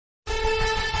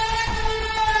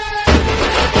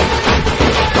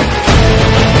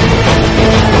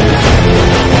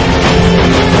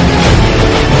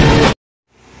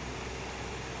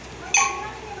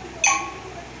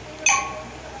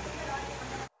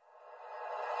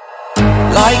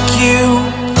like you,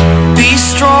 be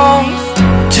strong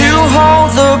to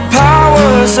hold the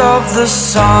powers of the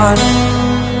sun.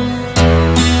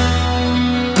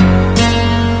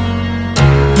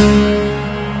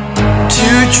 To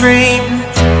dream,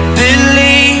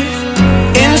 believe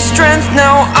in strength.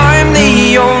 Now I'm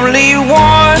the only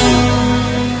one,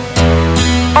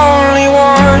 only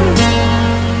one.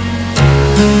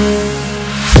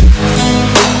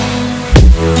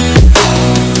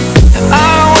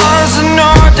 I was an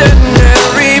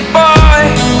ordinary boy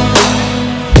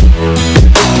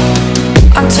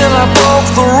until I broke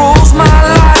the rules. My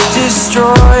life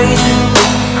destroyed,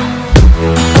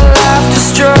 life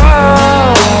destroyed.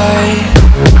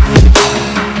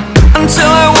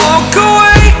 Until I walk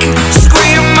awake,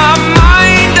 scream my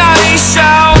mind, I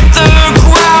shout, the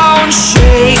ground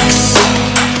shakes.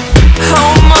 How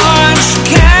much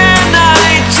can I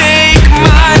take?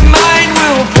 My mind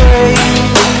will break.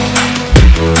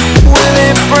 Will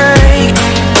it break?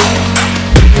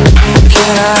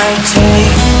 Can I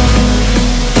take?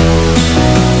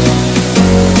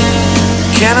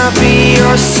 Can I be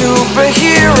your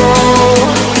superhero?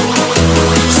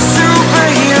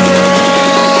 Superhero.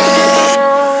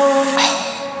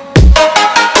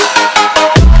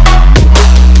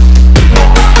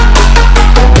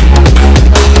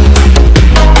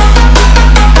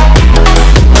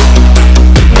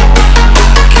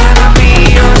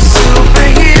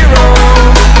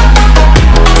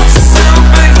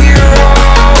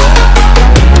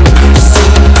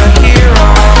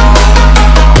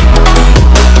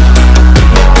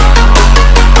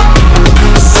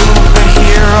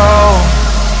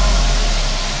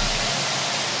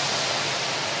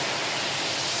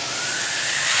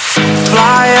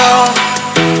 Fly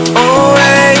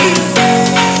away.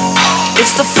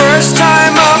 It's the first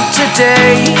time of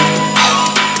today.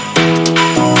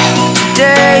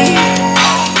 Today.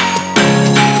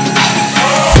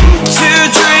 To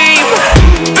dream,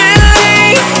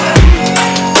 believe.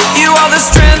 You are the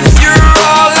strength, you're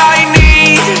all I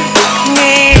need.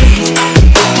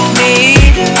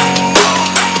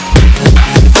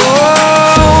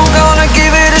 Oh, gonna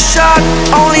give it a shot.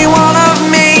 Only one of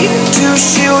me to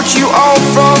shield you all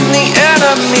from the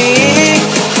enemy.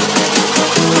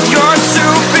 You're a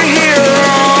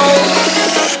superhero.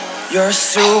 You're a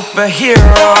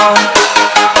superhero.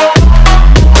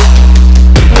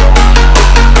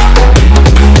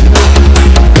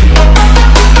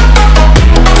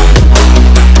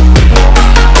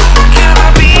 Can I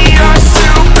be your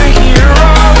superhero?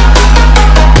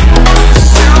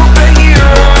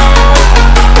 Superhero.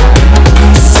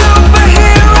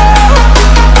 Superhero.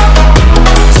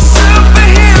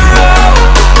 Superhero.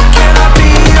 Can I be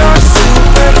your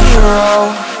superhero?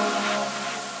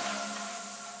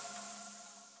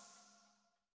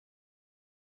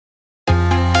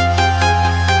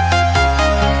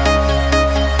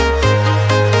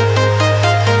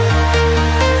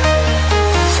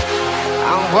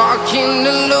 Walking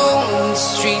alone, the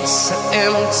streets are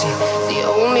empty. The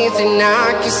only thing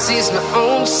I can see is my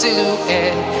own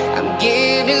silhouette. I'm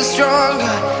getting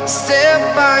stronger,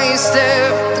 step by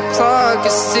step. The clock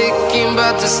is ticking,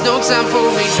 but there's no time for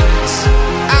me.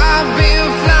 I've been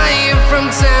flying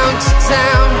from town to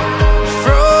town,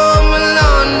 from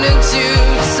London to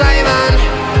Taiwan.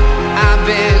 I've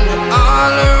been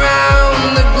all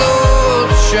around the globe,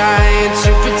 trying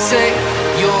to protect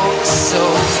your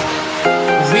soul.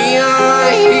 We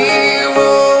are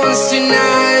heroes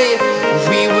tonight.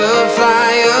 We will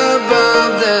fly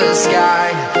above the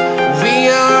sky. We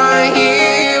are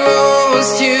heroes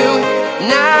tonight.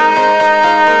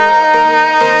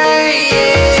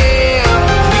 Yeah.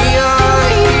 We are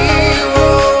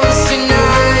heroes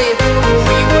tonight.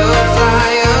 We will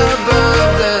fly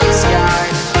above the sky.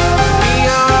 We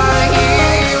are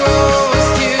heroes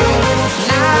tonight.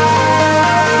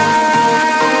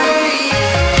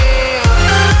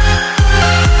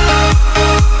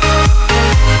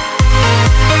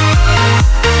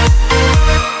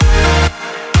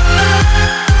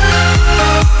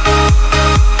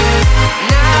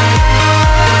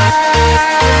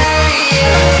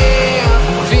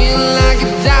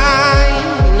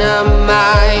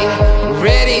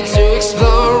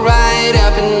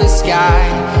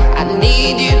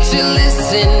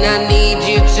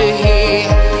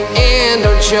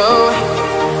 Show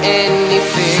any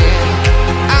fear.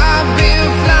 I've been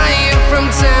flying from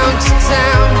town to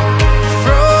town,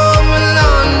 from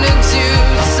London to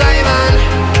Taiwan.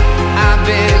 I've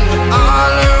been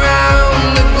all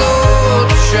around the globe,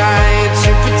 trying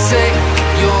to protect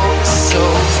your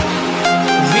soul.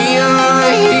 We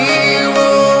are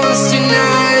heroes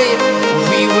tonight.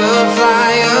 We will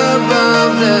fly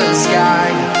above the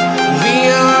sky. We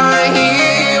are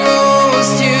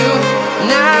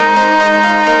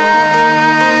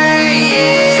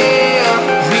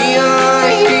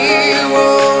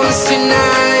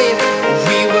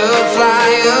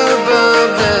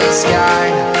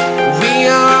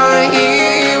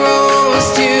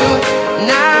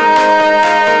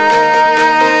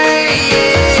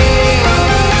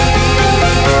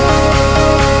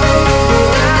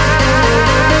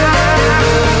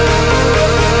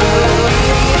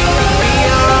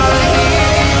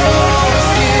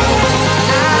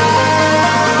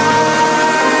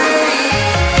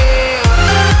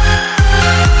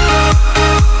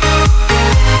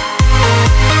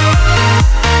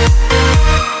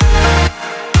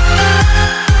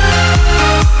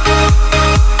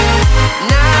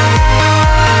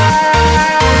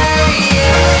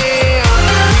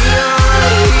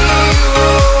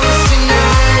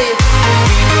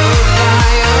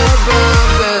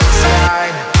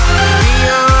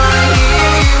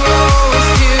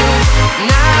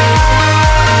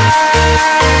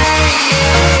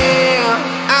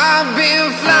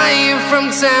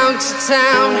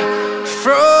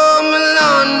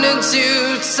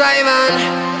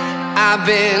ᴡᴜᴜ I've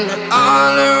been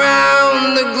all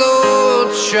around the globe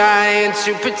trying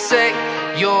to protect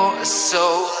your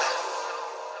soul.